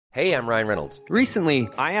Hey, I'm Ryan Reynolds. Recently,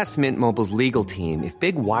 I asked Mint Mobile's legal team if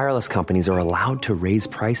big wireless companies are allowed to raise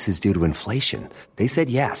prices due to inflation. They said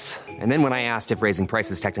yes. And then when I asked if raising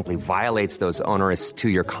prices technically violates those onerous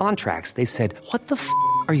two-year contracts, they said, "What the f***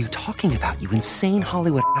 are you talking about, you insane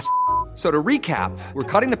Hollywood ass?" So to recap, we're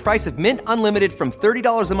cutting the price of Mint Unlimited from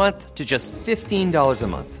 $30 a month to just $15 a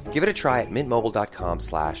month. Give it a try at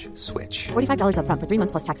mintmobile.com/switch. $45 up front for 3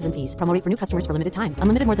 months plus taxes and fees. Promo rate for new customers for limited time.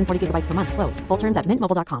 Unlimited more than 40 gigabytes per month. Slows full terms at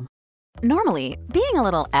mintmobile.com. Normally, being a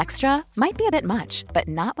little extra might be a bit much, but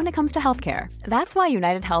not when it comes to healthcare. That's why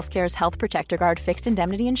United Healthcare's Health Protector Guard fixed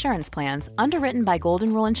indemnity insurance plans, underwritten by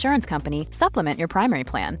Golden Rule Insurance Company, supplement your primary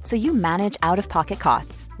plan so you manage out-of-pocket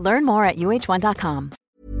costs. Learn more at uh1.com.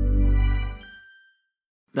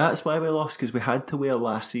 That's why we lost, because we had to wear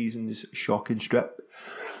last season's shocking strip.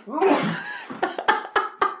 You're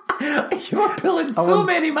pulling so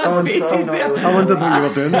many mad faces there. I wondered what you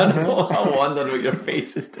were doing. I wondered what your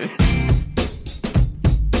face was doing.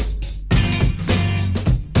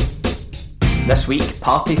 This week,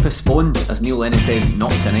 party postponed, as Neil Lennon says,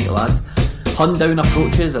 not tonight, lads. Hundown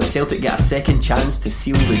approaches as Celtic get a second chance to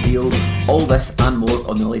seal the deal. All this and more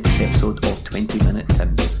on the latest episode of 20 Minute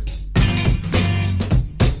Tims.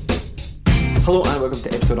 Hello and welcome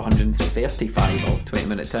to episode 135 of 20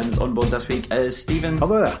 Minute Tims. On board this week is Stephen.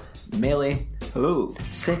 Hello there. Melee. Hello.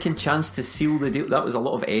 Second chance to seal the deal. That was a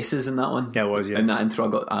lot of S's in that one. Yeah, it was, yeah. In that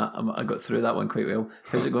intro, I got through that one quite well.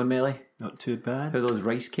 How's it going, Melee? Not too bad. How are those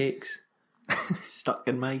rice cakes? Stuck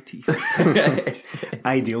in my teeth.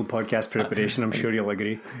 Ideal podcast preparation, I'm sure you'll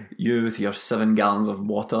agree. You with your 7 gallons of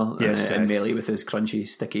water, yes, and Melee with his crunchy,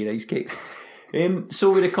 sticky rice cakes.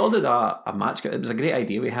 So we recorded a match. It was a great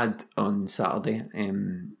idea we had on Saturday.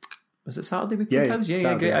 Was it Saturday we played Hibs?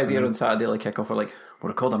 Yeah, great idea on Saturday. Like kick off, we'll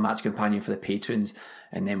record a match companion for the patrons,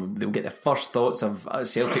 and then they'll get the first thoughts of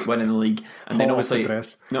Celtic winning the league, and then obviously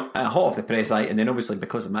hot off the press, and then obviously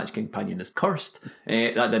because the match companion is cursed,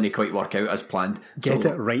 that didn't quite work out as planned. Get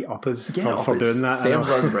it right up us for doing that. Serves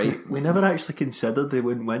us right. We never actually considered they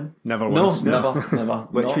wouldn't win. Never once. Never.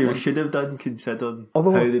 Which we should have done, considering how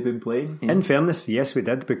they've been playing. In fairness, yes, we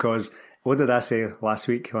did, because what did I say last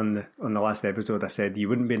week on the last episode? I said you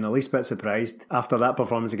wouldn't be in the least bit surprised after that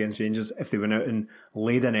performance against Rangers if they went out and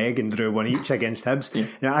laid an egg and drew one each against Hibs. Yeah.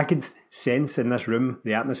 Now, I could sense in this room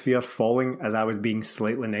the atmosphere falling as I was being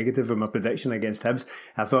slightly negative with my prediction against Hibs.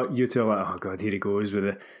 I thought you two were like, oh God, here he goes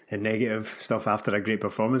with the negative stuff after a great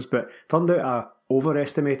performance. But turned out I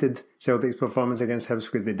overestimated Celtic's performance against Hibs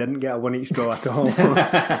because they didn't get a one each draw at all.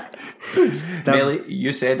 Melly,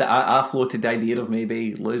 you said that I floated the idea of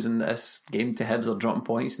maybe losing this game to Hibs or dropping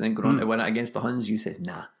points and then going on to win it against the Huns. You said,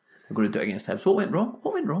 nah, I'm going to do it against Hibs. What went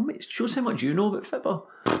wrong, mate? It shows how much you know about football.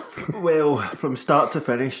 Well, from start to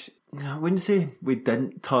finish, I wouldn't say we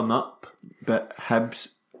didn't turn up, but Hibs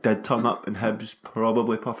did turn up, and Hibs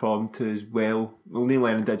probably performed to as well. Well, Neil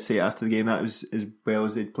Lennon did say after the game that was as well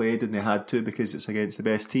as they'd played, and they had to because it's against the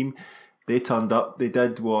best team. They turned up, they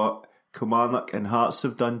did what Kilmarnock and Hearts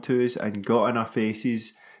have done to us and got in our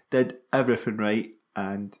faces, did everything right,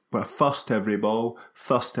 and were first to every ball,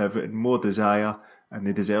 first to everything, more desire, and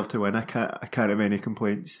they deserve to win. I can't have any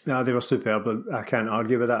complaints. No, they were superb. I can't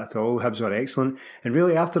argue with that at all. Hibs were excellent. And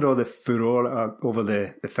really, after all the furore over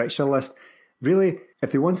the fixture list, really,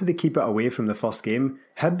 if they wanted to keep it away from the first game,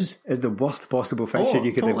 Hibs is the worst possible fixture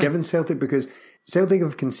you could have given Celtic, because Celtic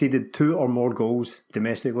have conceded 2 or more goals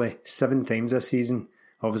domestically 7 times this season.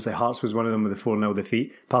 Obviously, Hearts was one of them with a 4-0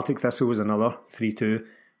 defeat. Partick Thistle was another, 3-2.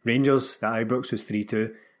 Rangers at Ibrox was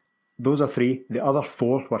 3-2. Those are 3. The other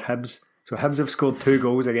 4 were Hibs. So Hibs have scored 2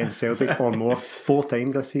 goals against Celtic or more 4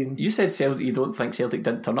 times this season. You said Celtic, you don't think Celtic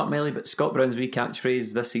didn't turn up, Melly, but Scott Brown's wee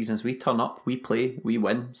catchphrase this season is we turn up, we play, we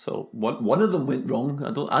win. So one of them went wrong.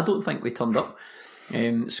 I don't think we turned up.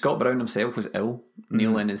 Scott Brown himself was ill.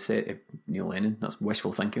 Neil Lennon said, Neil Lennon, that's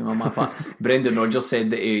wishful thinking on my part. Brendan Rodgers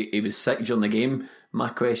said that he was sick during the game. My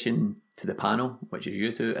question to the panel, which is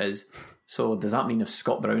you two, is, so does that mean if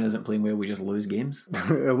Scott Brown isn't playing well, we just lose games?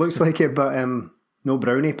 It looks like it, but no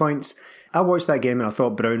brownie points. I watched that game and I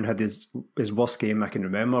thought Brown had his worst game I can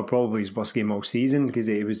remember, probably his worst game all season, because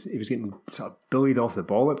he was getting sort of bullied off the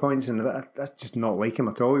ball at points, and that's just not like him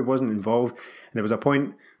at all. He wasn't involved. And there was a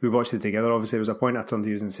point, we watched it together obviously, there was a point I turned to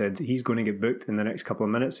you and said, he's going to get booked in the next couple of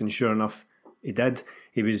minutes, and sure enough, he did.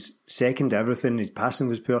 He was second to everything, his passing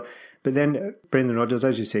was poor. But then Brendan Rodgers,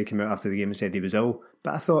 as you say, came out after the game and said he was ill.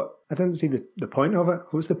 But I thought, I didn't see the point of it.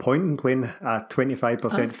 What's the point in playing a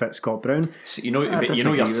 25% fit Scott Brown? So you know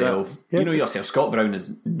yourself. You know yourself. Scott Brown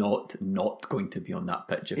is not going to be on that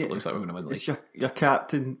pitch if it looks like we're going to win the league. It's your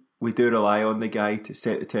captain. We do rely on the guy to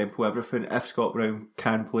set the tempo, everything. If Scott Brown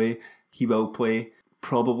can play, he will play.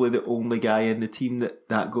 probably the only guy in the team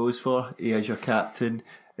that goes for. He is your captain.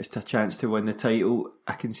 It's a chance to win the title.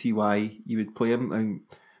 I can see why you would play him. And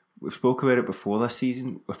we've spoken about it before this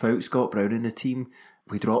season. Without Scott Brown in the team,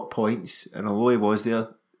 we dropped points. And although he was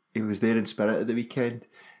there in spirit at the weekend.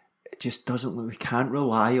 It just doesn't look. We can't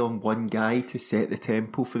rely on one guy to set the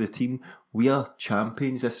tempo for the team. We are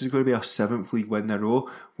champions. This is going to be our 7th league win in a row.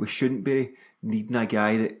 We shouldn't be needing a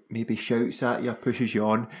guy that maybe shouts at you, pushes you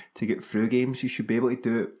on to get through games. You should be able to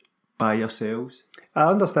do it by yourselves. I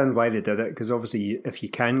understand why they did it, because obviously if you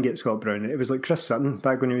can get Scott Brown, it was like Chris Sutton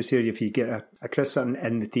back when he was here. If you get a Chris Sutton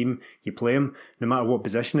in the team, you play him, no matter what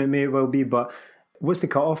position it may well be. But what's the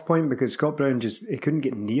cut-off point? Because Scott Brown he couldn't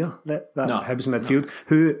get near that Hibs midfield,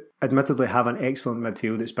 who admittedly have an excellent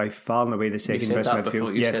midfield. It's by far and away the second best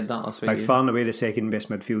midfield. You said that last week. By far and away the second best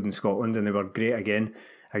midfield in Scotland, and they were great again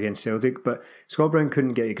against Celtic. But Scott Brown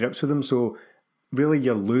couldn't get to grips with them, so really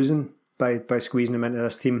you're losing by squeezing him into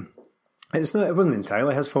this team. It wasn't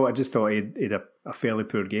entirely his fault. I just thought he had a fairly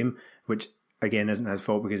poor game, which again isn't his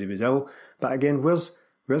fault because he was ill. But again, where's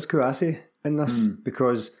Kouassi in this?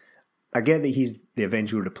 Because I get that he's the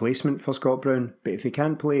eventual replacement for Scott Brown, but if he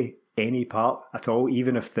can't play any part at all,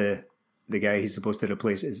 even if the guy he's supposed to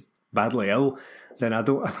replace is badly ill, then I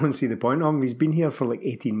don't see the point of him. He's been here for like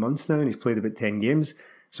 18 months now and he's played about 10 games.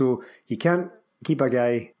 So you can't keep a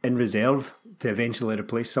guy in reserve to eventually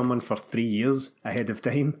replace someone for 3 years ahead of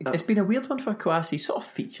time. It's been a weird one for Kouassi. He sort of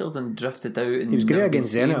featured and drifted out. And he was great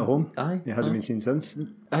against Zenit at home. Aye. He hasn't been seen since.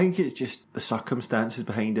 I think it's just the circumstances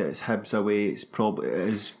behind it. It's Hibs away.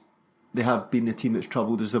 They have been the team that's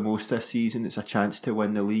troubled us the most this season. It's a chance to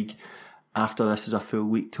win the league. After this is a full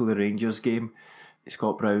week till the Rangers game.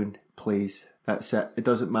 Scott Brown plays. That's it. It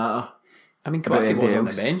doesn't matter. I mean, Kouassi was on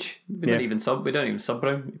the bench. We don't even sub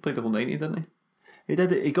Brown. He played the whole 90, didn't he? He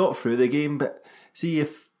did it. He got through the game, but see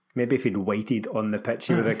if maybe if he'd waited on the pitch,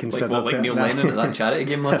 he would have considered like Neil Lennon at that charity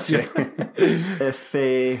game last year. If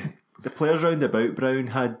the players round about Brown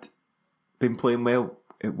had been playing well,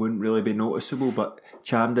 it wouldn't really be noticeable. But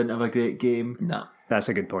Cham didn't have a great game. No. That's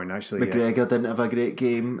a good point, actually. McGregor didn't have a great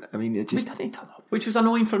game. I mean, it just didn't turn up, which was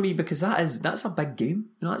annoying for me because that's a big game.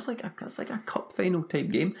 You know, that's like a cup final type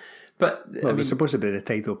game. But it was supposed to be the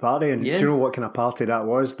title party, and do you know what kind of party that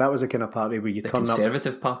was? That was a kind of party where you turn up.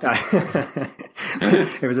 Conservative party.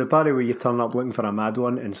 It was a party where you turn up looking for a mad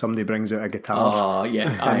one, and somebody brings out a guitar. Oh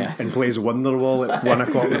yeah, and plays Wonderwall at 1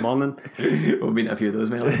 o'clock in the morning. We've been at a few of those,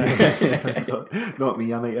 Mel. Not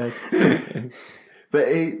me, I might add. But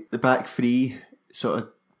the back three sort of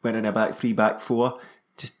went in a back three, back four,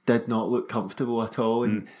 just did not look comfortable at all.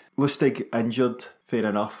 And Lustig injured, fair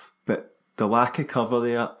enough, but the lack of cover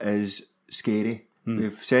there is scary.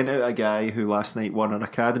 We've sent out a guy who last night won an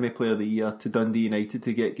Academy Player of the Year to Dundee United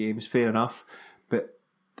to get games, fair enough, but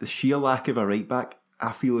the sheer lack of a right back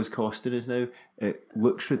I feel is costing us now. It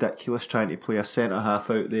looks ridiculous trying to play a centre half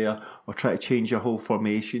out there or try to change your whole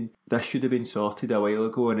formation. This should have been sorted a while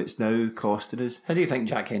ago and it's now costing us. How do you think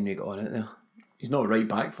Jack Henry got on it there? He's not right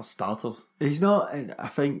back for starters. He's not, and I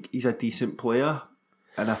think he's a decent player,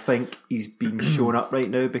 and I think he's been shown up right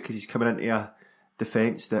now because he's coming into a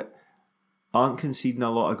defence that aren't conceding a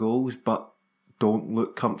lot of goals but don't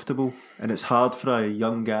look comfortable, and it's hard for a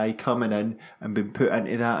young guy coming in and being put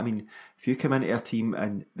into that. I mean, if you come into a team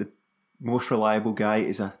and the most reliable guy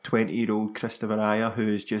is a 20-year-old Christopher Ayer who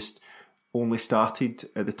has just only started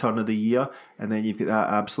at the turn of the year, and then you've got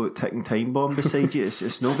that absolute ticking time bomb beside you.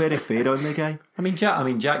 It's not very fair on the guy. I mean,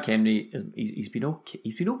 Jack Henry, he's been okay.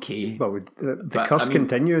 He's been okay. Well, the curse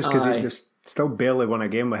continues because there's still barely won a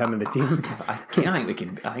game with him in the team. I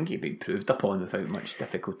think he'd be improved upon without much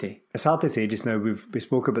difficulty. It's hard to say just now. We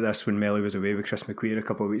spoke about this when Melly was away with Chris McQueen a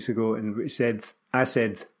couple of weeks ago, and I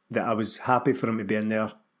said that I was happy for him to be in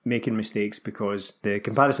there making mistakes because the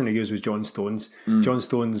comparison I used was John Stones. John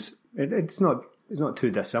Stones, it's not too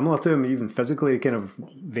dissimilar to him, even physically. It kind of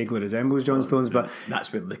vaguely resembles John Stones, but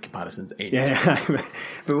that's where the comparisons end. Yeah,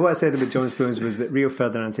 but what I said about John Stones was that Rio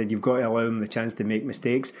Ferdinand said you've got to allow him the chance to make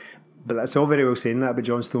mistakes. But that's all very well saying that about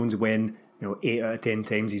John Stones when 8 out of 10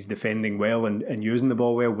 times he's defending well and using the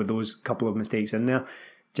ball well with those couple of mistakes in there.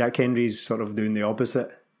 Jack Henry's sort of doing the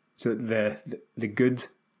opposite. So the good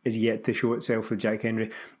is yet to show itself with Jack Henry.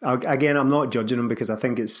 Again, I'm not judging him because I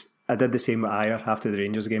think I did the same with Ayer after the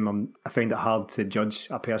Rangers game. I find it hard to judge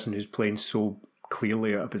a person who's playing so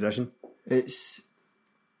clearly out of position. It's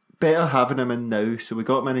better having him in now. So we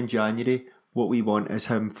got him in January. What we want is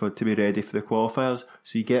him to be ready for the qualifiers.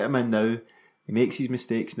 So you get him in now. He makes his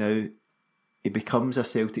mistakes now. He becomes a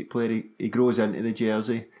Celtic player. He grows into the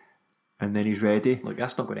jersey. and then he's ready. Look,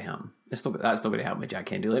 that's not going to happen. That's not going to happen with Jack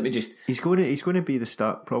Hendry. Let me just... He's going to be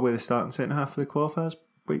probably the starting centre half of the qualifiers,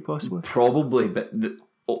 quite possibly. Probably, but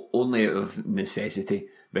only out of necessity,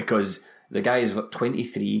 because the guy is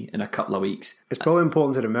 23 in a couple of weeks. It's probably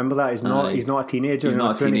important to remember that he's not a teenager. He's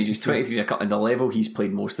not a teenager. He's 23 in a couple. And the level he's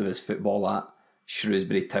played most of his football at,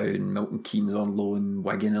 Shrewsbury Town, Milton Keynes on loan,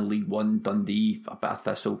 Wigan in League One, Dundee, a bit of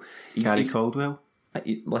Thistle. Gary Caldwell.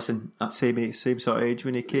 Listen, same sort of age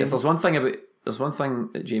when he came. If there's one thing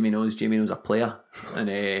that Jamie knows a player,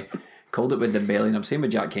 and called it with Dembele, and I'm saying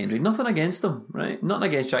with Jack Hendry, nothing against him, right? Nothing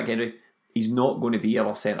against Jack Hendry. He's not going to be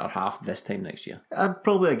our centre half this time next year. I'd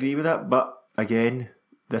probably agree with that, but again,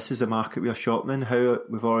 this is the market we are shopping in.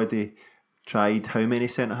 We've already tried how many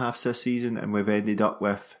centre halves this season, and we've ended up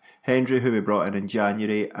with Hendry, who we brought in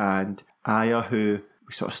January, and Aya, who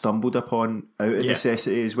we sort of stumbled upon out of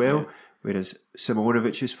necessity as well. Yeah. Whereas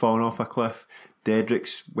Simonovic has fallen off a cliff.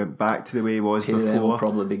 Dedricks went back to the way he was before. Will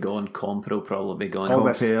probably be gone. Compre will probably be gone. All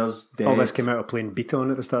this came out of playing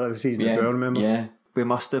Beaton at the start of the season as well, remember? Yeah. We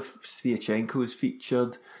must have Sviatchenko's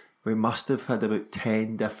featured. We must have had about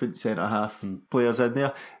 10 different centre-half players in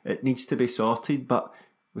there. It needs to be sorted, but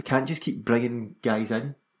we can't just keep bringing guys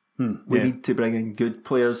in. We need to bring in good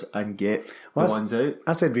players and get the ones out.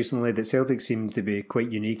 I said recently that Celtic seem to be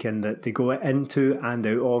quite unique in that they go into and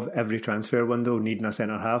out of every transfer window needing a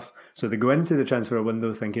centre-half. So they go into the transfer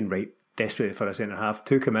window thinking, right, desperate for a centre-half.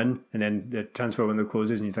 Two come in, and then the transfer window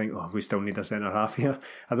closes and you think, oh, we still need a centre-half here.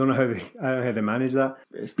 I don't know how they manage that.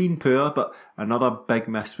 It's been poor, but another big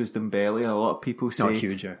miss was Dembele. A lot of people say...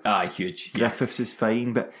 huge. Huge. Griffiths is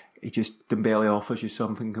fine, but Dembele offers you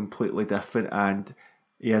something completely different, and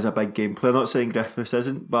he is a big game player. I'm not saying Griffiths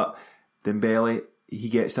isn't, but Dembele, he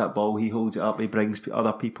gets that ball, he holds it up, he brings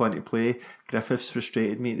other people into play. Griffiths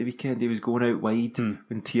frustrated me at the weekend. He was going out wide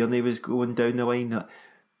when Tierney was going down the line.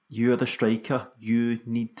 You are the striker. You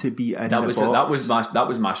need to be in the box. That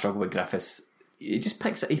was my struggle with Griffiths. He just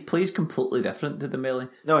picks it. He plays completely different to Dembele.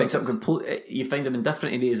 You find him in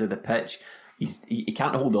different areas of the pitch. He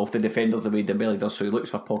can't hold off the defenders the way Dembele does, so he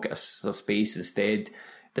looks for pockets of space instead.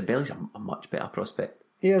 Dembele's a much better prospect.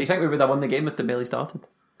 Yes. Do you think we would have won the game if Dembele started?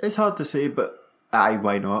 It's hard to say, but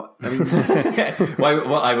why not? I mean,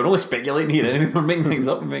 we're only speculating here. Anyway. We're making things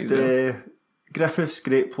up. Griffith's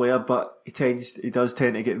great player, but he does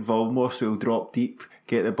tend to get involved more, so he'll drop deep,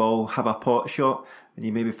 get the ball, have a pot shot, and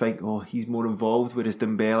you maybe think, oh, he's more involved. Whereas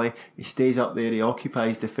Dembele, he stays up there, he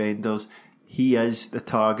occupies defenders, he is the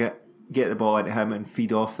target. Get the ball into him and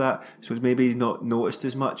feed off that. So maybe he's not noticed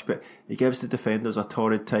as much, but he gives the defenders a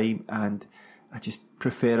torrid time, and I just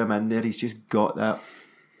prefer him in there. He's just got that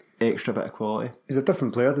extra bit of quality. He's a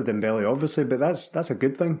different player to Dembele, obviously, but that's a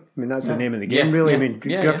good thing. I mean, that's the name of the game, really. I mean,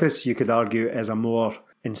 Griffiths, you could argue, is a more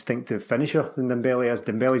instinctive finisher than Dembele is.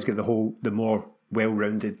 Dembele's got the more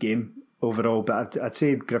well-rounded game overall, but I'd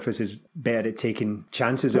say Griffiths is better at taking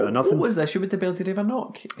chances out of nothing. What was the issue with Dembele? Did he have a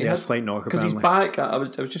knock? A slight knock, because he's back. I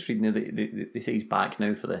was just reading they say he's back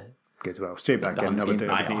now for the... Good, well, straight back in.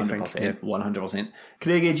 100%.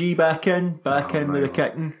 Craigie G back in with a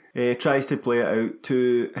kicking. Tries to play it out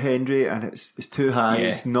to Hendry, and it's too high. Yeah.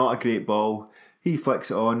 It's not a great ball. He flicks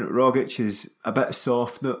it on. Rogic is a bit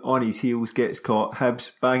soft on his heels, gets caught. Hibs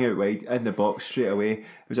bang out wide in the box straight away. It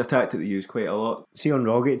was a tactic they used quite a lot. See, on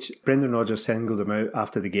Rogic, Brendan Rodgers singled him out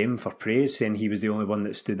after the game for praise, saying he was the only one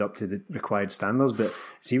that stood up to the required standards. But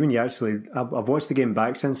see, when you actually... I've watched the game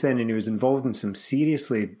back since then, and he was involved in some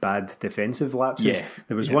seriously bad defensive lapses. Yeah.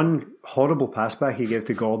 There was one horrible pass back he gave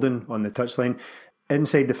to Gordon on the touchline.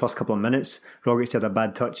 Inside the first couple of minutes, Rogic had a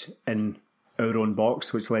bad touch in our own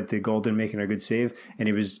box, which led to Gordon making a good save, and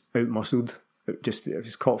he was out-muscled. It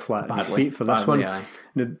was caught flat on his feet for this one.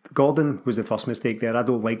 Now, Gordon was the first mistake there. I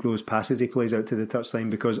don't like those passes he plays out to the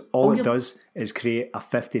touchline, because all it does is create a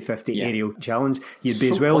 50-50 aerial challenge. You'd be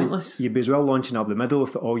as well launching up the middle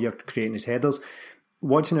if all you're creating is headers.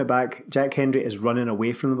 Watching it back, Jack Hendry is running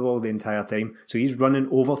away from the ball the entire time, so he's running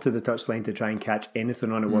over to the touchline to try and catch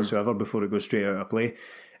anything on it whatsoever before it goes straight out of play.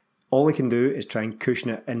 All he can do is try and cushion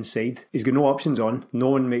it inside. He's got no options on. No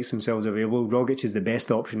one makes themselves available. Rogic is the best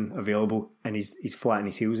option available, and he's flat on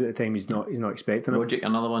his heels at the time. He's not expecting it. Rogic,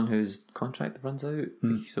 another one whose contract runs out,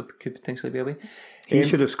 so could potentially be away. He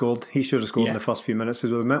should have scored. He should have scored in the first few minutes.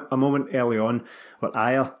 There was a moment early on where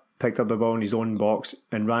Aya picked up the ball in his own box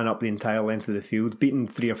and ran up the entire length of the field, beating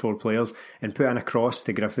 3 or 4 players, and put in a cross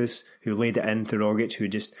to Griffiths, who laid it in to Rogic, who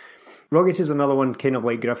just Rogic is another one, kind of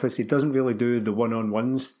like Griffiths. He doesn't really do the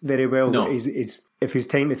one-on-ones very well. No. He's if he's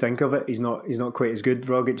time to think of it, he's not quite as good.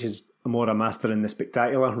 Rogic is more a master in the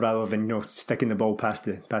spectacular rather than sticking the ball past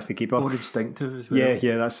the keeper. More instinctive as well.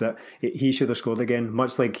 Yeah, that's it. He should have scored again.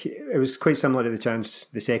 Much like it was quite similar to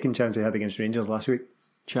the second chance he had against Rangers last week.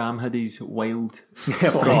 Cham had his wild.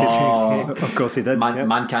 Of course he did.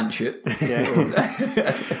 Man can't shoot.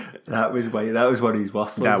 That was one of his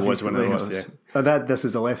worst. That was one of the worst. Yeah. This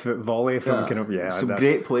is the left foot volley from some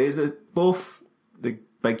great plays. Both the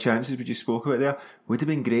big chances we just spoke about there would have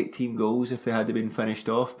been great team goals if they had been finished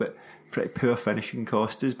off, but pretty poor finishing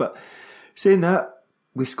cost us. But saying that,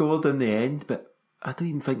 we scored in the end, but I don't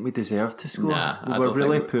even think we deserved to score. We were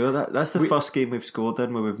really poor. That's the first game we've scored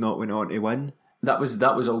in where we've not went on to win. That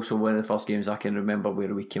was also one of the first games I can remember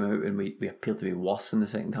where we came out and we appeared to be worse in the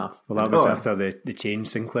second half. Well, that was after the change.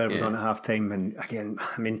 Sinclair was on at half time, and again,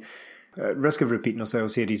 I mean, risk of repeating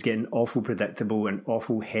ourselves here, he's getting awful predictable and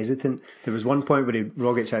awful hesitant. There was one point where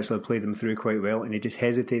Rogic actually played him through quite well, and he just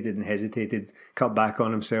hesitated, cut back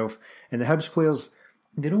on himself. And the Hibs players,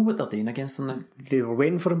 they know what they're doing against them now. They were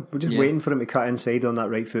waiting for him. We're just waiting for him to cut inside on that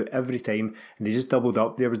right foot every time, and they just doubled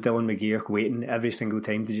up. There was Dylan McGeoch waiting every single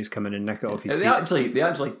time to just come in and nick it off his feet. They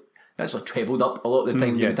actually trebled up a lot of the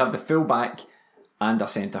time. They'd have the full back and a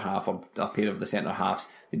centre half, or a pair of the centre halves.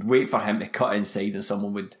 They'd wait for him to cut inside, and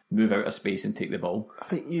someone would move out of space and take the ball. I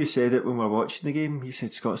think you said it when we were watching the game. You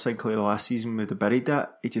said Scott Sinclair last season would have buried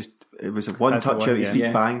that. It was a one touch out his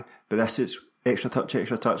feet, bang. But this is extra touch,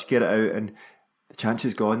 get it out, and the chance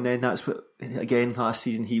is gone then. That's what, again, last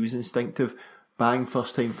season he was instinctive. Bang,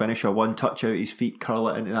 first time finisher, one touch out his feet, curl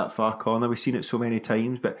it into that far corner. We've seen it so many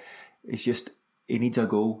times, but it's just, he needs a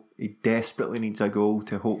goal. He desperately needs a goal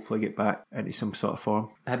to hopefully get back into some sort of form.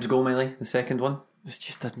 Hibs goal, Miley, the second one. It's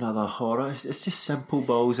just another horror. It's just simple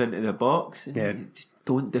balls into the box. And you just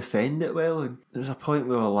don't defend it well. And there's a point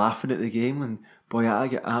where we were laughing at the game and boy, I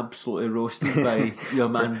get absolutely roasted by your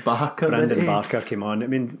man Barker. Brandon Barker came on. I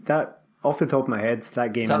mean, that, off the top of my head,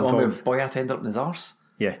 that game involved... Is that one one with Boyat ended up in his arse?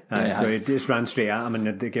 Yeah, so he just ran straight at him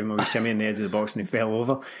and they gave him a wee shimmy in the edge of the box and he fell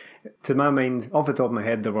over. To my mind, off the top of my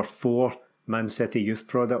head, there were 4 Man City youth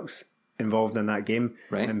products involved in that game,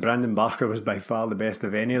 right. And Brandon Barker was by far the best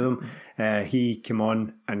of any of them. He came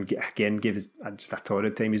on and again gave just a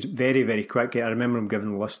torrid time. He's very, very quick. I remember him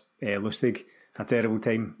giving Lustig a terrible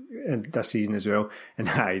time this season as well, and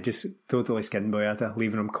he just totally skinned Boyata,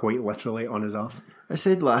 leaving him quite literally on his arse. I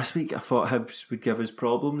said last week I thought Hibs would give us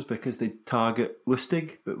problems because they'd target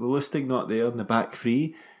Lustig, but with Lustig not there in the back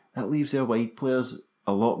three, that leaves their wide players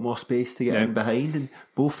a lot more space to get in behind, and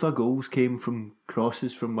both their goals came from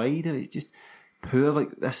crosses from wide. It's just poor. Like,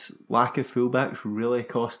 this lack of fullbacks really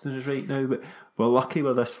costing us right now, but we're lucky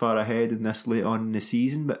we're this far ahead and this late on in the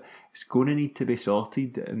season, but it's going to need to be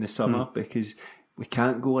sorted in the summer because we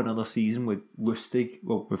can't go another season with Lustig.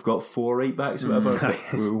 Well, we've got 4 right backs or whatever,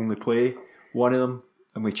 but we only play one of them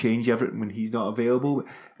and we change everything when he's not available.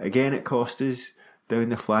 But again, it cost us down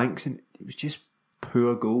the flanks, and it was just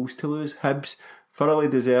poor goals to lose. Hibs thoroughly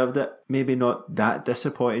deserved it. Maybe not that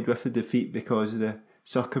disappointed with the defeat because of the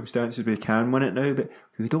circumstances. We can win it now, but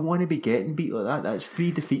we don't want to be getting beat like that. That's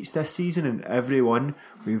 3 defeats this season, and every one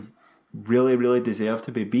we've really, really deserved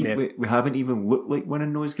to be beat. Yep. We haven't even looked like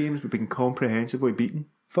winning those games. We've been comprehensively beaten.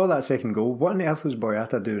 For that second goal, what on earth was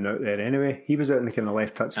Boyata doing out there anyway? He was out in the kind of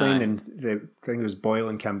left touchline, and I think it was Boyle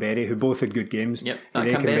and Canberry, who both had good games. Yep,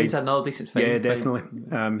 Canberry's had another decent fight. Yeah,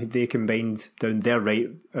 definitely. They combined down their right,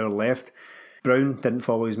 our left. Brown didn't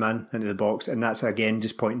follow his man into the box, and that's again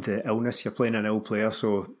just pointing to illness. You're playing an ill player,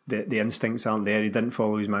 so the instincts aren't there. He didn't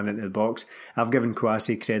follow his man into the box. I've given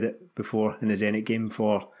Kouassi credit before in the Zenit game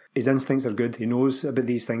for his instincts are good. He knows about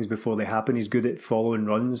these things before they happen. He's good at following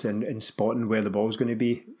runs and spotting where the ball's going to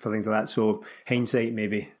be for things like that. So hindsight,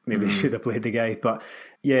 maybe they should have played the guy, but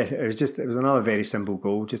yeah, it was another very simple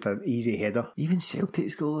goal, just an easy header. Even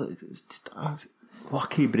Celtic's goal, it was just a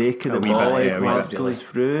lucky break of the ball. It goes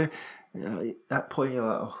through. At that point you're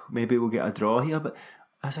like, oh, maybe we'll get a draw here, but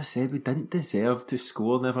as I said, we didn't deserve to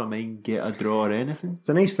score, never mind get a draw or anything. It's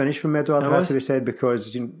a nice finish from Edouard, has to be said,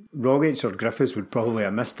 because Rogic or Griffiths would probably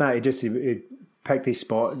have missed that. He picked his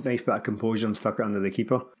spot, nice bit of composure, and stuck it under the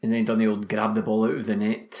keeper, and then done the old grab the ball out of the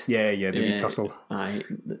net. The tussle. Aye,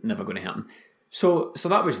 never going to happen. So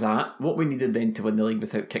that was that. What we needed then to win the league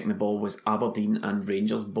without kicking the ball was Aberdeen and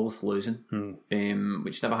Rangers both losing,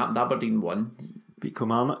 which never happened. Aberdeen won. Beat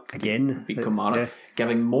Kilmarnock. Again. Beat Kilmarnock.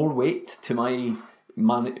 Giving more weight to my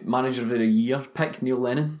manager of the year pick, Neil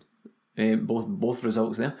Lennon. Both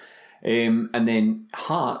results there. And then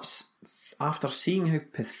Hearts, after seeing how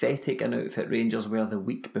pathetic an outfit Rangers were the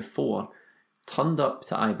week before, turned up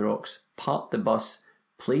to Ibrox, parked the bus,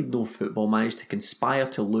 played no football, managed to conspire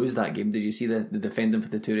to lose that game. Did you see the defending for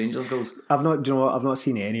the 2 Rangers goals? I've not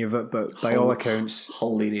seen any of it, but by all accounts,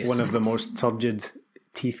 hilarious. One of the most turgid,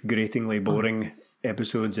 teeth-gratingly boring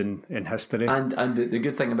episodes in history. And the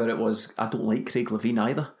good thing about it was I don't like Craig Levein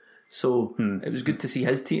either, so it was good to see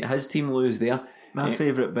his team lose there. My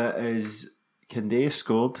favourite bit is Kandé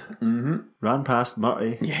scored, ran past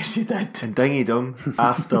Murray. Yes, he did. And dinged him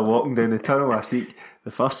after walking down the tunnel last week.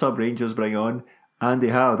 The first sub Rangers bring on, Andy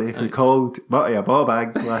Halliday, who called Murray a ball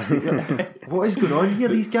bag last week. What is going on here?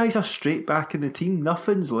 These guys are straight back in the team.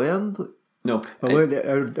 Nothing's learned. No. Well,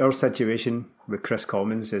 our situation with Chris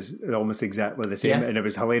Commons is almost exactly the same, and it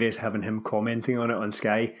was hilarious having him commenting on it on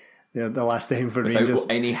Sky the last time for Without Rangers.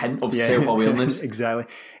 any hint of self-awareness. Exactly.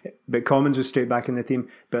 But Commons was straight back in the team.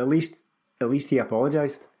 But at least he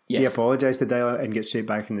apologised. Yes. He apologised to Dial and get straight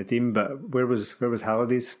back in the team. But where was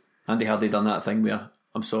Halliday's? Andy Halliday done that thing where,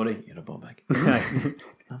 I'm sorry, you're a ball bag.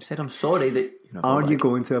 I said, I'm sorry that you're a ball Are bag. you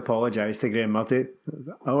going to apologise to Graham Murray?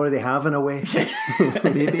 Or are they having a way?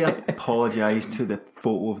 Maybe apologise to the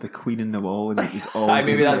photo of the Queen in the wall, and it was all.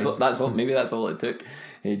 Maybe that's all it took.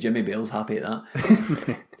 Jimmy Bale's happy at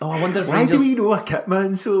that. I wonder if Why Rangers, do we know a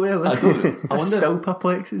Kitman so well? I wonder Still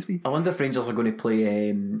perplexes me. I wonder if Rangers are going to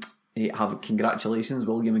play have congratulations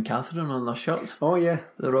William and Catherine on their shirts. Oh yeah,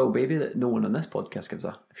 the royal baby that no one on this podcast gives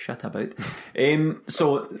a shit about.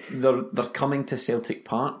 So they're coming to Celtic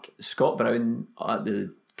Park. Scott Brown at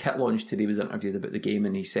the kit launch today was interviewed about the game,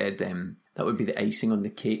 and he said that would be the icing on the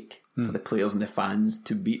cake for the players and the fans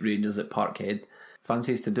to beat Rangers at Parkhead.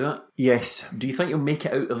 Fancies to do it? Yes. Do you think you'll make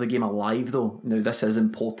it out of the game alive though? Now this is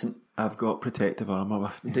important. I've got protective armour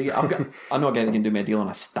with me. Do you? I know a guy that can do me a deal on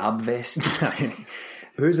a stab vest.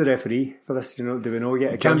 Who's the referee for this? Do we know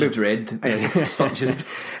yet? Judge Dredd, such as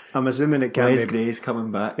this. I'm assuming it can Wes be Gray's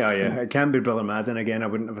coming back. Yeah, it can be Brother Madden again. I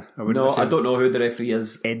wouldn't No, have I don't know who the referee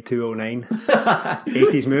is. Ed 209,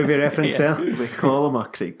 80s movie reference there. We call him a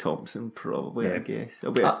Craig Thompson, probably. I guess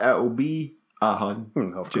it'll be a Hun.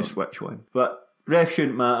 Of just course. which one? But ref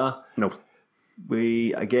shouldn't matter. No.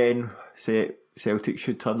 We again say Celtic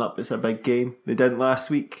should turn up. It's a big game. They didn't last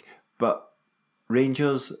week, but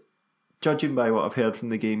Rangers, judging by what I've heard from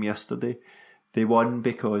the game yesterday, they won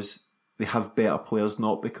because they have better players,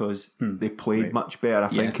 not because they played much better. I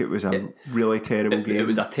think it was a really terrible game. It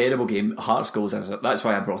was a terrible game. Hearts goals, that's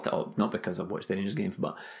why I brought it up, not because I've watched the Rangers game,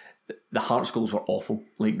 but the Hearts goals were awful.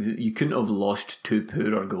 Like, you couldn't have lost 2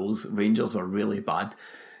 poorer goals. Rangers were really bad.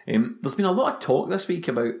 There's been a lot of talk this week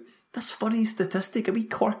about this funny statistic, a wee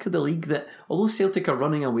quirk of the league, that although Celtic are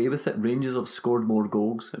running away with it, Rangers have scored more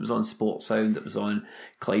goals. It was on Sportsound, it was on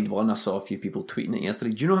Clyde One. I saw a few people tweeting it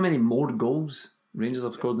yesterday. Do you know how many more goals Rangers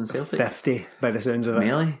have scored than Celtic? 50 by the sounds of it.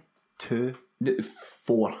 Melee? 2.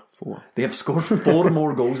 4. They have scored 4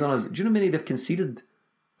 more goals than us. Do you know how many they've conceded?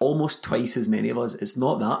 Almost twice as many of us. It's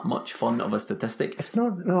not that much fun of a statistic. It's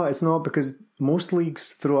not, because most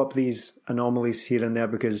leagues throw up these anomalies here and there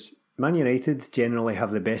because Man United generally have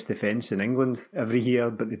the best defence in England every year,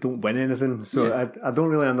 but they don't win anything. So I don't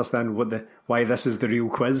really understand why this is the real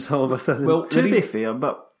quiz all of a sudden. Well, to be fair,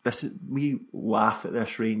 but we laugh at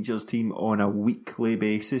this Rangers team on a weekly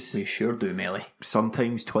basis. We sure do, Melly.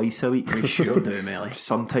 Sometimes twice a week. We sure do, Melly.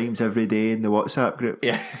 Sometimes every day in the WhatsApp group.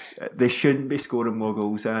 Yeah. They shouldn't be scoring more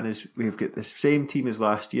goals than us. We've got the same team as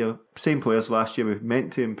last year, same players last year. We've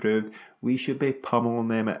meant to improve. We should be pummeling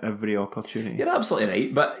them at every opportunity. You're absolutely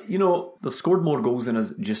right, but they've scored more goals than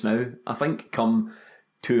us just now. I think come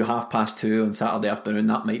 2:30 on Saturday afternoon,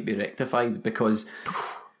 that might be rectified because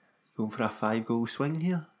going for a 5-goal swing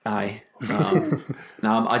here. Aye.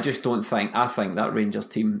 I just don't think. I think that Rangers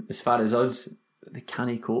team, as far as us, they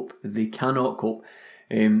can't cope. They cannot cope.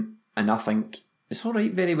 And I think it's all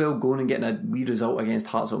right, very well going and getting a wee result against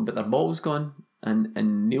Hearts, but their ball's gone. And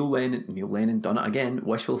Neil Lennon done it again.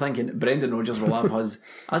 Wishful thinking. Brendan Rodgers will have his,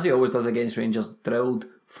 as he always does against Rangers, drilled,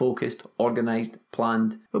 focused, organised,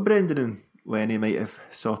 planned. Well, Brendan and Lenny might have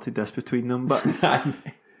sorted this between them, but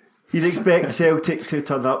you'd expect Celtic to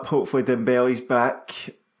turn up. Hopefully Dembele's back.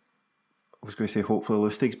 I was going to say hopefully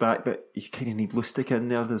Lustig's back, but you kind of need Lustig in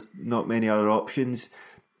there. There's not many other options.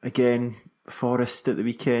 Again, Forrest at the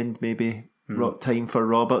weekend, maybe time for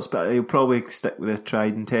Roberts, but he'll probably stick with the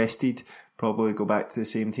tried and tested. Probably go back to the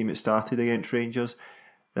same team it started against Rangers.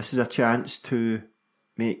 This is a chance to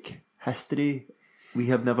make history. We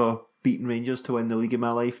have never beaten Rangers to win the league in my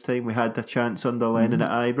lifetime. We had a chance under Lennon at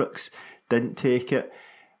Ibrox, didn't take it.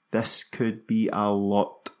 This could be a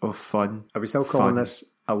lot of fun. Are we still calling this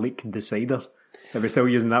a league decider? Are we still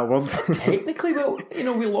using that word? Technically, well,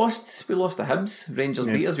 we lost to Hibs. Rangers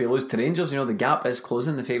beat us. We lose to Rangers. The gap is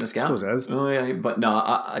closing, the famous gap. I suppose it is. Oh yeah, but no,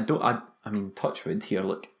 I don't. I mean, touch wood here.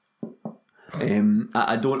 Look,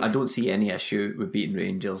 I don't see any issue with beating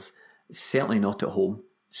Rangers. Certainly not at home.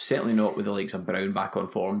 Certainly not with the likes of Brown back on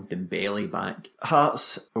form, Dembele back.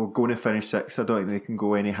 Hearts are going to finish 6th. I don't think they can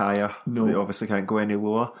go any higher. No. They obviously can't go any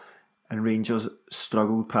lower. And Rangers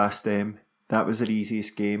struggled past them. That was their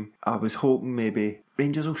easiest game. I was hoping maybe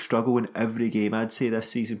Rangers will struggle in every game, I'd say, this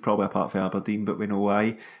season, probably apart from Aberdeen, but we know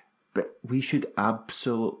why. But we should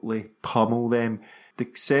absolutely pummel them. The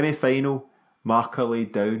semi-final, marker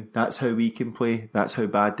laid down. That's how we can play. That's how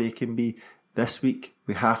bad they can be. This week,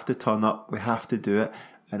 we have to turn up. We have to do it.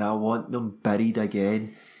 And I want them buried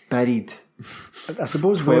again. Buried. I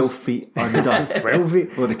suppose 12 feet under. 12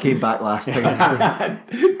 feet? Well, they came back last time.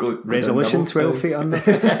 Resolution 12 feet under.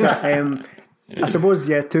 I suppose,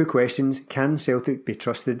 2 questions. Can Celtic be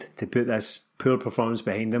trusted to put this poor performance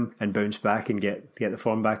behind them and bounce back and get the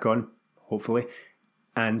form back on? Hopefully.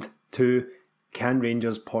 And 2, can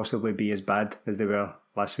Rangers possibly be as bad as they were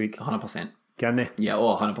last week? 100%. Can they? Yeah,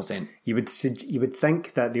 100%. You would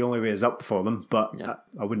think that the only way is up for them, but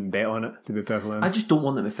I wouldn't bet on it, to be perfectly honest. I just don't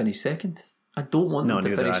want them to finish second. I don't want them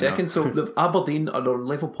to finish second. So Aberdeen are on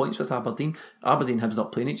level points with Aberdeen. Aberdeen Hibs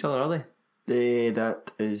not playing each other, are they?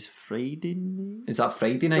 That is Friday night. Is that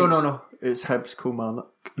Friday night? No. It's Hibs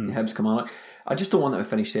Kilmarnock. Hibs Kilmarnock. I just don't want them to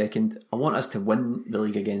finish second. I want us to win the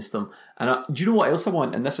league against them. And do you know what else I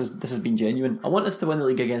want? And this has been genuine. I want us to win the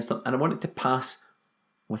league against them, and I want it to pass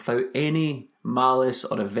without any malice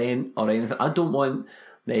or event or anything. I don't want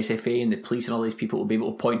the SFA and the police and all these people to be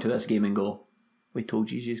able to point to this game and go, "We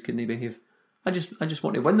told you couldn't behave." I just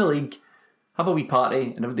want to win the league, have a wee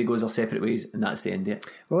party, and everybody goes their separate ways, and that's the end of it.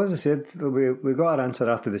 Well, as I said, we got our answer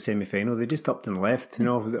after the semi-final. They just upped and left. I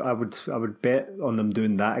would bet on them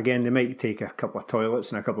doing that again. They might take a couple of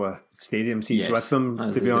toilets and a couple of stadium seats with them,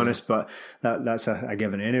 to be honest, but that's a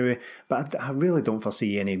given anyway. But I really don't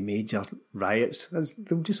foresee any major riots.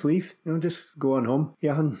 They'll just leave, just go on home.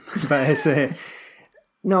 Yeah, but it's...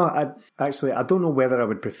 no, I don't know whether I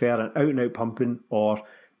would prefer an out-and-out pumping or...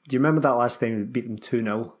 Do you remember that last time we beat them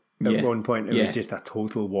 2-0? At one point, it was just a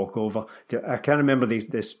total walkover. I can't remember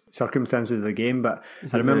the circumstances of the game, but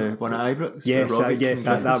I remember the one at Ibrox. Yes,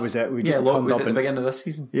 that was it. We just turned up at the beginning of this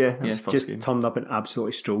season. Turned up and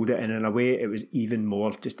absolutely strolled it, and in a way, it was even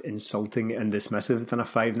more just insulting and dismissive than a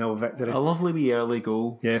 5-0 victory. A lovely wee early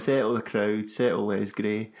goal. Yeah. Settle the crowd. Settle Les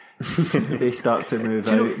Gray. They start to move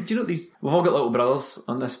out. Do you know these? We've all got little brothers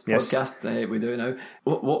on this podcast. We do now.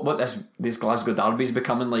 What this Glasgow derby is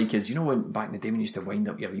becoming like is, when back in the day when you used to wind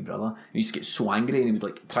up your wee brother, and he used to get so angry and he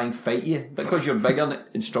would try and fight you, but because you're bigger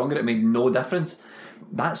and stronger, it made no difference.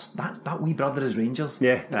 That wee brother is Rangers.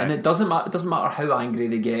 Yeah, and it doesn't matter how angry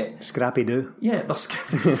they get. Scrappy do. Yeah, they're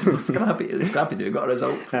scrappy do. Got a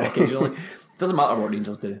result occasionally. Doesn't matter what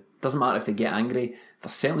Rangers do. Doesn't matter if they get angry.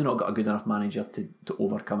 They've certainly not got a good enough manager to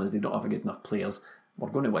overcome us. They don't have a good enough players. We're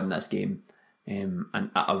going to win this game, and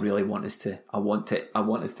I really want us to. I want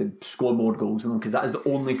us to score more goals than them, because that is the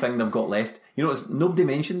only thing they've got left. Nobody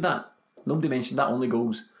mentioned that. Nobody mentioned that only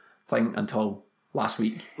goals thing until last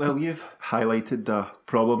week. Well, you've highlighted the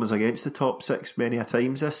problems against the top 6 many a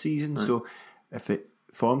times this season. Right. So if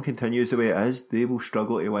form continues the way it is, they will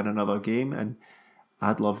struggle to win another game, and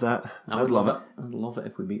I'd love that. I'd love it. I'd love it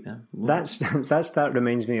if we beat them. That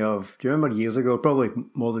reminds me of, do you remember years ago, probably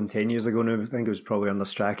more than 10 years ago now, I think it was probably under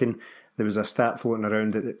Strachan, there was a stat floating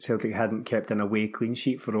around that Celtic hadn't kept an away clean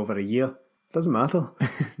sheet for over a year. Doesn't matter.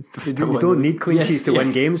 You don't need clean sheets to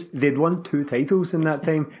win games. They'd won 2 titles in that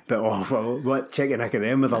time, but what chicken neck of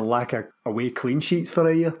them with a lack of away clean sheets for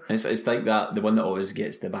a year. It's like that. The one that always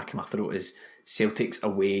gets the back of my throat is Celtic's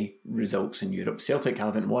away results in Europe. Celtic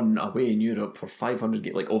haven't won away in Europe for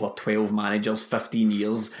 500, over 12 managers, 15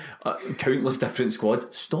 years, countless different squads.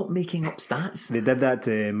 Stop making up stats. They did that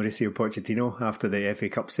to Mauricio Pochettino after the FA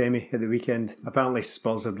Cup semi at the weekend. Apparently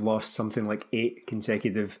Spurs had lost something like 8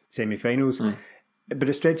 consecutive semi-finals. But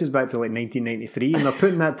it stretches back to 1993, and they're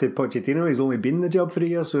putting that to Pochettino. He's only been in the job for a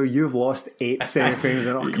year, so you've lost 8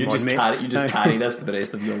 semi-finals. You just carry this for the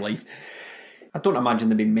rest of your life. I don't imagine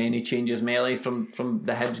there'll be many changes, Melly, from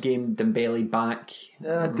the Hibs game. Dembele back.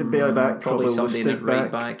 Dembele back, probably somebody Lustig right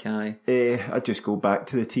back. Aye. I'd just go back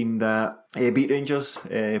to the team that beat Rangers,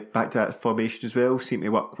 back to that formation as well. Seemed to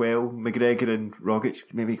work well. McGregor and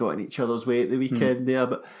Rogic maybe got in each other's way at the weekend there,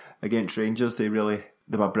 but against Rangers they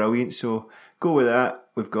were brilliant. So go with that.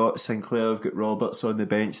 We've got Sinclair, we've got Roberts on the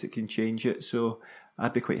bench that can change it. So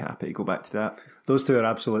I'd be quite happy to go back to that. Those two are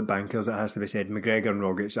absolute bankers, it has to be said. McGregor and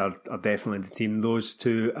Rogic are definitely the team. Those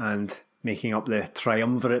two and making up the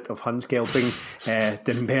triumvirate of Hunskelping,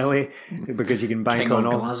 Dembele, because you can bank King on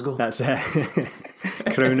of all. Glasgow. That's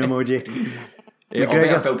crown emoji. I'll McGregor.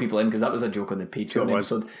 better fill people in because that was a joke on the So Patreon it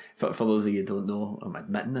was. episode. For those of you who don't know, I'm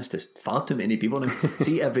admitting this to far too many people now.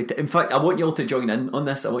 See every in fact, I want you all to join in on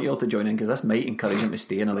this. I want you all to join in because this might encourage him to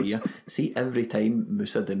stay another year. See every time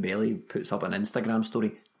Moussa Dembele puts up an Instagram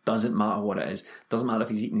story, doesn't matter what it is, doesn't matter if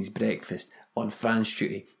he's eating his breakfast, on France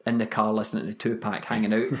duty, in the car listening to Tupac,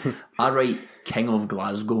 hanging out, I write King of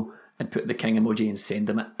Glasgow and put the king emoji and send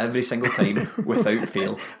him it every single time without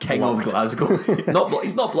fail. King of Glasgow.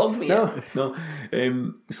 He's not blocked me yet. No.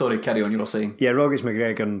 Sorry, carry on, you were saying. Yeah, Rogic,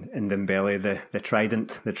 McGregor and Dembele, the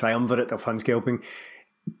trident, the triumvirate of Hunskelping.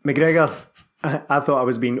 McGregor, I thought I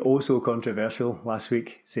was being oh so controversial last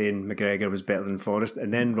week, saying McGregor was better than Forrest,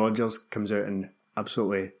 and then Rodgers comes out and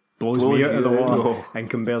absolutely blows me out of the water and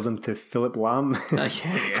compares him to Philip Lam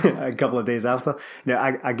a couple of days after.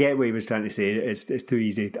 Now, I get what he was trying to say. It's too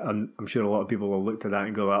easy. I'm sure a lot of people will look to that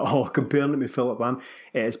and go, like, comparing him with Philip Lam.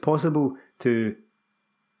 It is possible to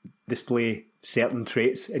display certain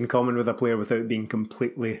traits in common with a player without being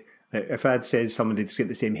completely... Like, if I had said somebody's got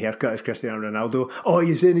the same haircut as Cristiano Ronaldo,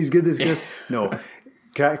 you're saying he's good as Chris? No.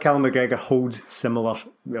 Callum McGregor holds similar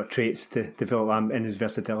traits to Philip Lam in his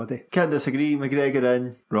versatility. Can't disagree. McGregor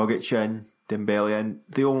in, Rogic in, Dembele in.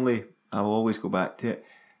 I will always go back to it.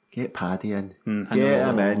 Get Paddy in. Get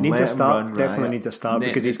him in. Needs let a start. him run Definitely riot. needs a start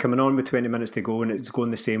because he's coming on with 20 minutes to go and it's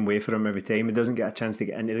going the same way for him every time. He doesn't get a chance to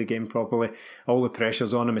get into the game properly. All the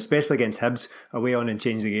pressure's on him, especially against Hibs. Away on and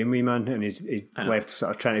change the game, wee man. And he's left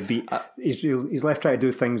sort of trying to beat. He's left trying to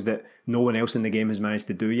do things that no one else in the game has managed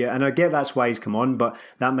to do yet. And I get that's why he's come on, but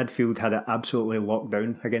that midfield had it absolutely locked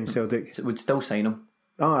down against Celtic. Would still sign him.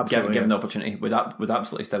 Oh, absolutely. Given the opportunity, would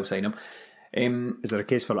absolutely still sign him. Is there a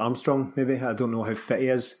case for Armstrong, maybe? I don't know how fit he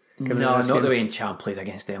is. No, not the way Encham played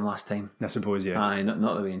against them last time. I suppose, yeah. Aye,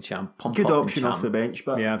 not the way Encham. Good option off the bench,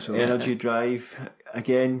 but yeah, absolutely. Energy drive.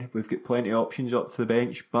 Again, we've got plenty of options up for the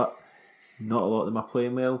bench, but not a lot of them are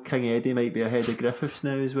playing well. King Eddie might be ahead of Griffiths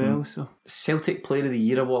now as well. So Celtic Player of the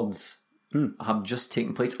Year awards have just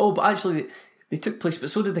taken place. Oh, but actually they took place,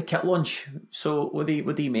 but so did the kit launch. So what do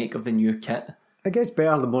you make of the new kit? I guess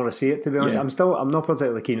better the more I see it, to be honest. Yeah. I'm not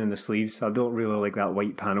particularly keen on the sleeves. I don't really like that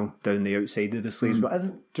white panel down the outside of the sleeves. But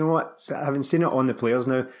do you know what? I haven't seen it on the players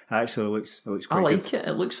now. It actually looks quite I like good. it.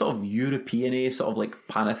 It looks sort of European-y, sort of like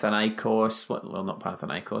Panathinaikos. Well, not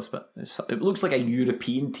Panathinaikos, but it looks like a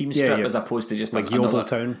European team strip as opposed to just like another Yeovil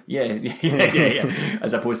Town. Yeah.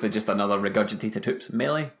 As opposed to just another regurgitated hoops.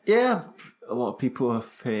 Melee. yeah, a lot of people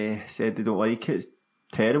have said they don't like it. It's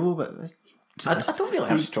terrible, but I don't really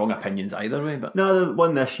have strong opinions either way, but no, the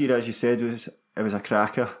one this year, as you said, was a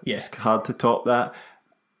cracker. Yeah. It's hard to top that.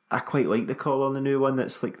 I quite like the call on the new one.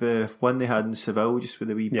 That's like the one they had in Seville, just with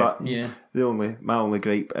the wee button. Yeah. My only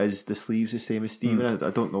gripe is the sleeves the same as Stephen.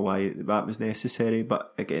 I don't know why that was necessary,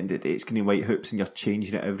 but again, it's green and white hoops, and you're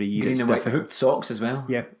changing it every year. green It's and white different. hooped socks as well.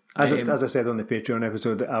 Yeah. As I said on the Patreon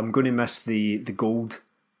episode, I'm going to miss the gold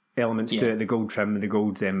elements to it, the gold trim, the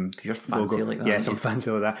gold you're fancy logo. like that, Yes, aren't I'm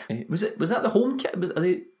fancy like that. Was that the home kit? Are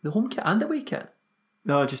they the home kit and away kit?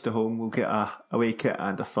 No, just a home. We'll get a away kit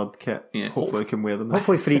and a third kit. Yeah. Hopefully we can wear them.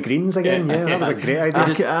 Hopefully 3 greens again. Yeah, that was a great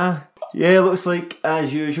idea. Yeah, looks like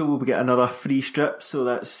as usual we'll get another free strip. So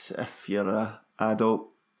that's, if you're a adult,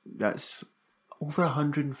 that's over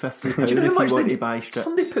 £150 Do you know how if much you want to buy strips.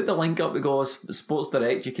 Somebody put the link up. It goes Sports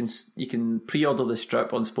Direct. You can pre-order the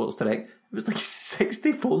strip on Sports Direct. It was like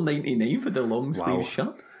 $64.99 for the long sleeve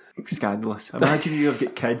shirt. Scandalous. Imagine you've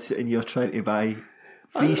got kids and you're trying to buy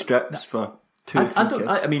free strips for two kids.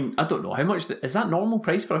 I mean, I don't know how much is that normal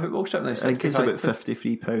price for a football strip now. I think it's about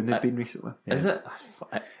 £53 they've been recently. Is it?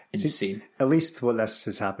 Insane. At least what this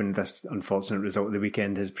has happened, this unfortunate result of the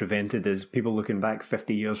weekend has prevented is people looking back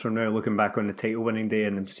 50 years from now, looking back on the title winning day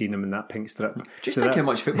and them seeing them in that pink strip. Just think how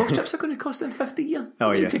much football strips are going to cost in 50 years.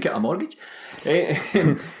 Oh, yeah. Take out a mortgage.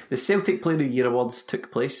 The Celtic Player of the Year awards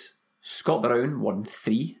took place. Scott Brown won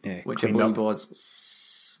 3, which I believe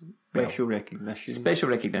was Special recognition. Special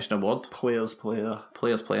Recognition Award. Players player.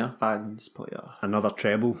 Fans player. Another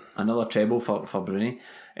treble for Bruni.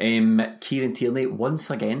 Kieran Tierney once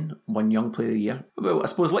again won Young Player of the Year. Well, I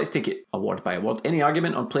suppose let's take it award by award. Any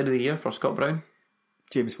argument on Player of the Year for Scott Brown?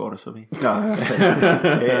 James Forrest for me. No,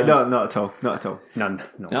 not at all. None.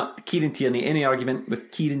 No. Kieran Tierney. Any argument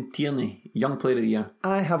with Kieran Tierney, Young Player of the Year?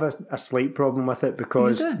 I have a slight problem with it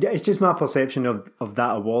because it's just my perception of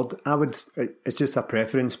that award. It's just a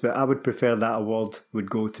preference, but I would prefer that award would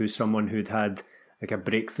go to someone who'd had like a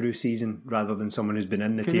breakthrough season rather than someone who's been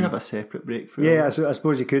in the Can team. you have a separate breakthrough? Yeah, I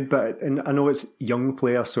suppose you could, but and I know it's young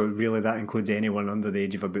players, so really that includes anyone under the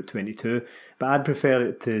age of about 22. But I'd prefer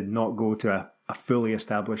it to not go to a fully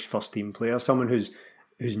established first team player, someone who's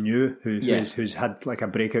new, who's had like a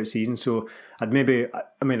breakout season. So I'd maybe,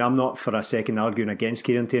 I mean, I'm not for a second arguing against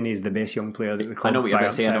Kieran Tierney. He's the best young player at the club. I know what you're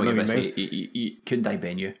about to say. I know what you're about to say. say. Could I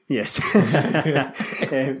Ben you? Yes,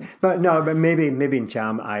 but maybe in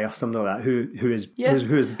Cham, or something like that. Who has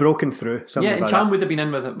broken through. Yeah, and like Cham that. would have been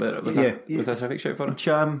in with a terrific shout for him.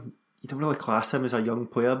 Cham, you don't really class him as a young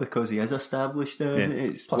player because he is established now. Yeah.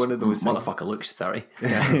 It's Plus, one of those things. motherfucker looks 30.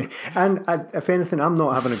 And if anything, I'm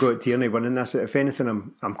not having a go at Tierney winning this. If anything,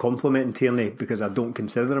 I'm complimenting Tierney because I don't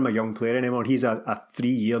consider him a young player anymore. He's a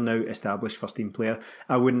 3-year now established first team player.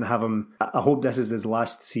 I wouldn't have him. I hope this is his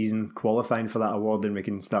last season qualifying for that award and we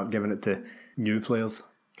can start giving it to new players.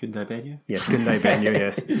 Couldn't I Ben you? Yes, couldn't I Ben you?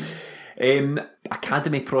 Yes.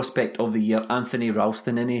 Academy prospect of the year, Anthony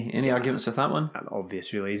Ralston. Any arguments with that one? And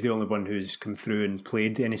obvious, really. He's the only one who's come through and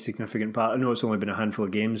played any significant part. I know it's only been a handful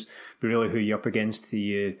of games, but really who you up against?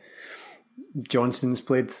 The Johnston's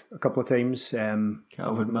played a couple of times.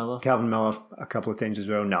 Calvin Miller a couple of times as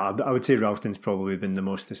well. No, I would say Ralston's probably been the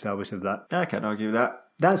most established of that. I can't argue with that.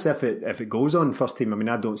 That's if it goes on first team. I mean,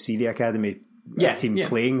 I don't see the academy team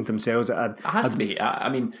playing themselves. It has to be. I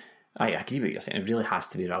mean, I agree with what you're saying. It really has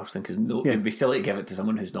to be Ralston because we still like to give it to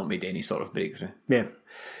someone who's not made any sort of breakthrough. Yeah.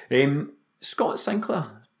 Scott Sinclair,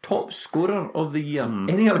 top scorer of the year.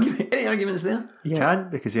 Any arguments there? You can,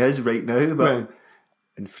 because he is right now, but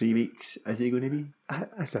in 3 weeks, is he going to be?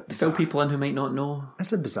 That's a Fill people in who might not know.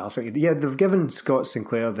 That's a bizarre thing. Yeah, they've given Scott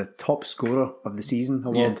Sinclair the top scorer of the season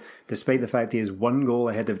award, despite the fact he has 1 goal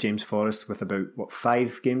ahead of James Forrest with about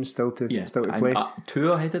 5 games still to play.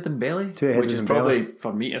 2 ahead of Dembele, 2 ahead which of is Dembele. Probably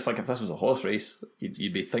for me. It's like if this was a horse race,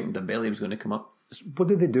 you'd be thinking Dembele was going to come up. What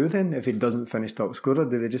did they do then if he doesn't finish top scorer?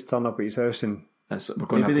 Did they just turn up at his house and we're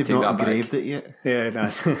going Maybe to they've have to take not that back. engraved it yet. yeah,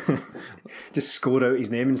 nah. just score out his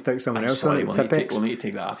name and stick someone else on it? We'll need to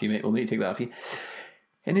take that off you, mate. We'll need to take that off you.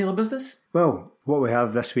 Any other business? Well, what we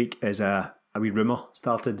have this week is a wee rumour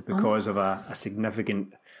started because of a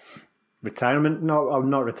significant retirement. No,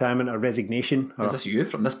 not retirement, a resignation. Is this you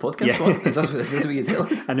from this podcast? Yeah. What? Is this what you tell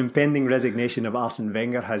us? An impending resignation of Arsene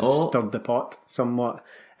Wenger has stirred the pot somewhat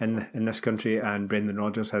in this country, and Brendan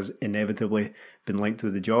Rodgers has inevitably been linked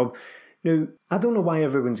with the job. Now, I don't know why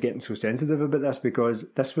everyone's getting so sensitive about this,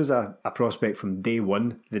 because this was a prospect from day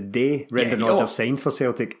one. The day Brendan Rodgers signed for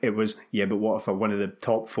Celtic, it was, but what if one of the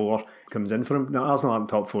top 4 comes in for him? Now, Arsenal aren't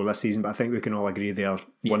top 4 this season, but I think we can all agree they are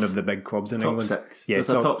one of the big clubs in England. Top 6. Yeah, There's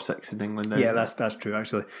a top 6 in England now. Yeah, that's true,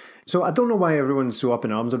 actually. So I don't know why everyone's so up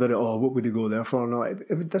in arms about it. Oh, what would they go there for? No,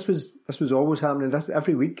 this was always happening.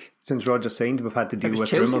 Every week since Rodgers signed, we've had to deal with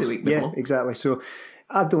Chelsea rumours. the week before. Yeah, exactly. So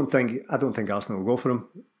I don't think Arsenal will go for him.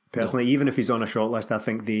 Personally, even if he's on a shortlist, I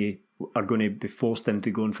think they are going to be forced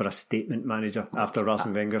into going for a statement manager after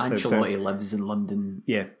Arsene Wenger. Ancelotti lives in London.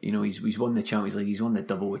 Yeah, you know, he's won the Champions League. He's won the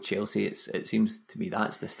double with Chelsea. It seems to me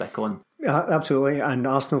that's the stick on. Absolutely, and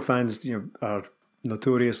Arsenal fans, are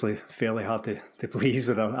notoriously fairly hard to please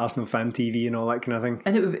with our Arsenal fan TV and all that kind of thing.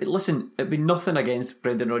 And it'd be nothing against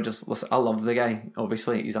Brendan Rodgers. Listen, I love the guy.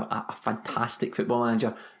 Obviously, he's a fantastic football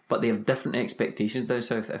manager. But they have different expectations down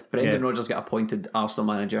south. If Brendan Rodgers got appointed Arsenal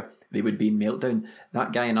manager, they would be in meltdown.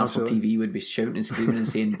 That guy in Arsenal TV would be shouting and screaming and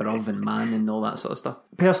saying bruv and man and all that sort of stuff.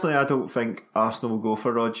 Personally, I don't think Arsenal will go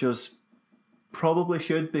for Rodgers. Probably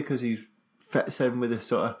should, because he fits in with the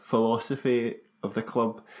sort of philosophy of the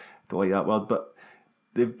club. Don't like that word, but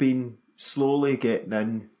they've been slowly getting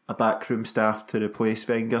in a backroom staff to replace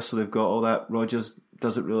Wenger, so they've got all that. Rodgers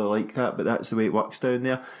doesn't really like that, but that's the way it works down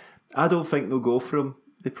there. I don't think they'll go for him.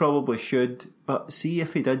 They probably should, but see,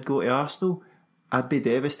 if he did go to Arsenal, I'd be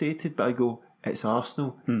devastated, but I go, it's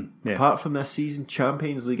Arsenal. Apart from this season,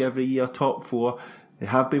 Champions League every year, top 4, they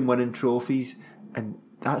have been winning trophies, and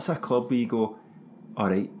that's a club where you go,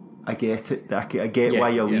 alright, I get it, I get why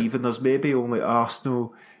you're leaving. There's maybe only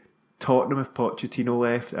Arsenal, Tottenham if Pochettino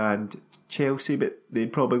left, and Chelsea, but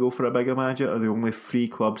they'd probably go for a bigger manager. Are the only 3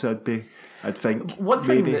 clubs I'd think.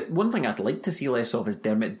 One thing I'd like to see less of is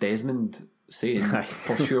Dermot Desmond saying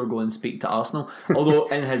for sure go and speak to Arsenal. Although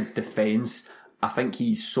in his defence, I think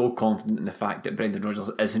he's so confident in the fact that Brendan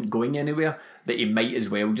Rodgers isn't going anywhere that he might as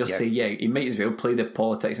well just say, he might as well play the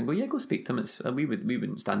politics and go, go speak to him. We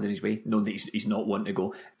wouldn't stand in his way. No, that he's not wanting to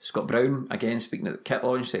go. Scott Brown, again, speaking at the kit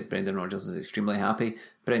launch, said Brendan Rodgers is extremely happy.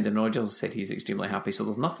 Brendan Rodgers said he's extremely happy, so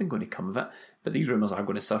there's nothing going to come of it. But these rumours are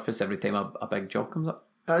going to surface every time a big job comes up.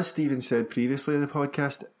 As Stephen said previously in the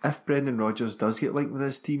podcast, if Brendan Rodgers does get linked with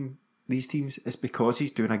his team, these teams, it's because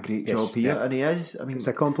he's doing a great Yes, job here, yeah. and he is. I mean, It's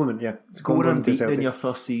a compliment, yeah. It's a going compliment to unbeaten in Celtic. your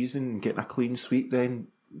first season and getting a clean sweep, then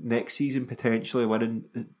next season potentially winning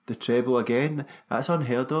the treble again, that's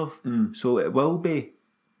unheard of. So it will be,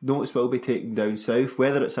 notes will be taken down south.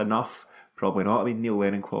 Whether it's enough, probably not. I mean, Neil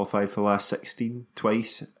Lennon qualified for the last 16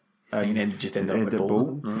 twice. And then just ended up with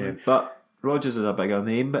Bolton. Yeah. But Rodgers is a bigger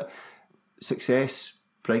name, but success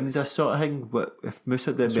brings this sort of thing. If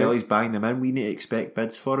Moussa Dembele's banging them in, we need to expect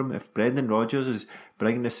bids for him. If Brendan Rodgers is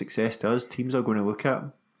bringing the success to us, teams are going to look at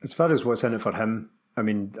him. As far as what's in it for him, I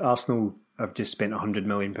mean, Arsenal have just spent £100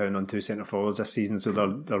 million on 2 centre forwards this season, so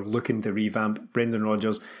they're looking to revamp Brendan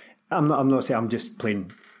Rodgers. I'm not saying, I'm just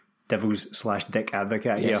playing Devil's/Dick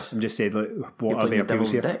advocate here. Yes. I'm just saying, like, what You're are the playing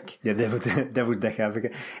appeals here? Devil's Dick. Yeah, Devil's Dick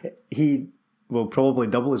advocate. He will probably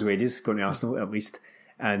double his wages going to Arsenal at least,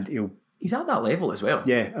 and He's at that level as well.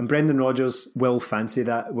 yeah, and Brendan Rodgers will fancy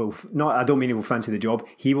that. I don't mean he will fancy the job.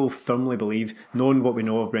 He will firmly believe, knowing what we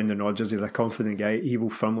know of Brendan Rodgers, he's a confident guy. He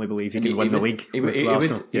will firmly believe he can win the league with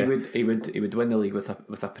Arsenal. He would win the league with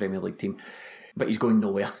a Premier League team, but he's going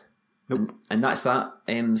nowhere. Nope. And that's that.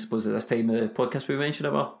 I suppose at this time of the podcast we mentioned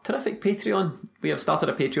our terrific Patreon. We have started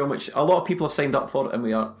a Patreon which a lot of people have signed up for, and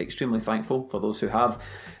we are extremely thankful for those who have.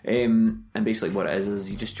 And basically what it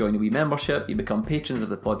is you just join a wee membership, you become patrons of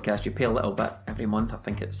the podcast, you pay a little bit every month. I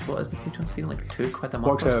think it's, what is the Patreon thing, like £2 a month?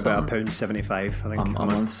 Works or out about something? £1.75, I think. A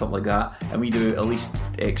month, something like that. And we do at least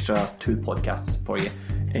extra 2 podcasts for you.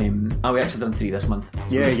 We actually done 3 this month. So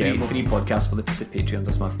Yeah, there's yeah. three podcasts for the Patreons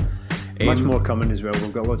this month. Much more coming as well.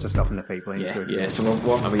 We've got lots of stuff in the pipeline. So we'll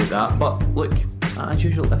walk away with that. But look, as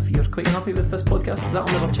usual, if you're quite happy with this podcast, that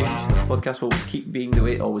will never change. This podcast will keep being the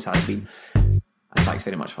way it always has been. And thanks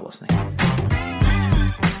very much for listening.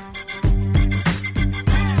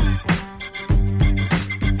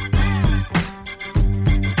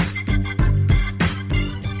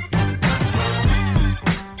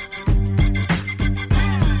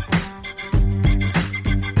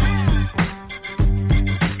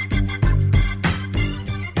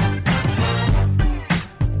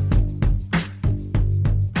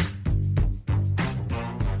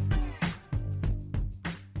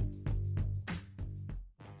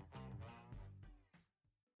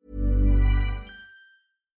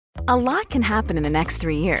 A lot can happen in the next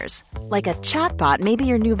 3 years. Like a chatbot may be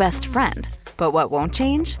your new best friend. But what won't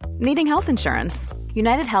change? Needing health insurance.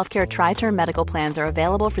 United Healthcare Tri-Term Medical Plans are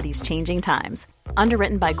available for these changing times.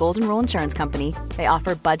 Underwritten by Golden Rule Insurance Company, they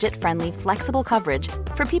offer budget-friendly, flexible coverage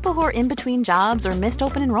for people who are in between jobs or missed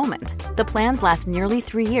open enrollment. The plans last nearly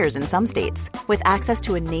 3 years in some states, with access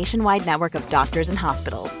to a nationwide network of doctors and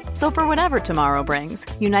hospitals. So for whatever tomorrow brings,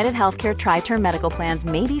 United Healthcare Tri-Term Medical Plans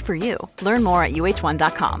may be for you. Learn more at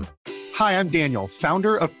uh1.com. Hi, I'm Daniel,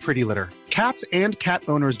 founder of Pretty Litter. Cats and cat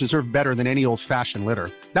owners deserve better than any old-fashioned litter.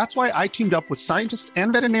 That's why I teamed up with scientists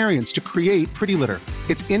and veterinarians to create Pretty Litter.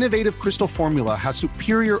 Its innovative crystal formula has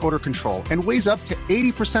superior odor control and weighs up to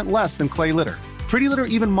 80% less than clay litter. Pretty Litter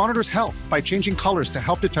even monitors health by changing colors to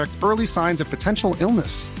help detect early signs of potential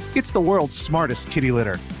illness. It's the world's smartest kitty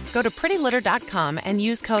litter. Go to prettylitter.com and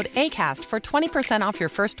use code ACAST for 20% off your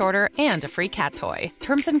first order and a free cat toy.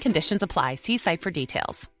 Terms and conditions apply. See site for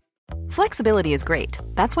details. Flexibility is great.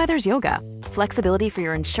 That's why there's yoga. Flexibility for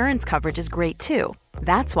your insurance coverage is great too.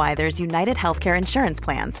 That's why there's United Healthcare Insurance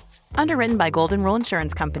Plans. Underwritten by Golden Rule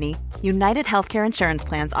Insurance Company, United Healthcare Insurance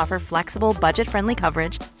Plans offer flexible, budget-friendly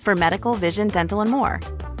coverage for medical, vision, dental, and more.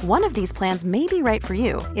 One of these plans may be right for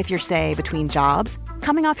you if you're, say, between jobs,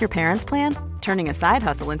 coming off your parents' plan, turning a side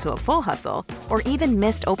hustle into a full hustle, or even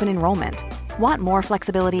missed open enrollment. Want more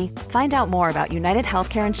flexibility? Find out more about United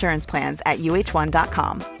Healthcare Insurance Plans at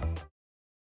uh1.com.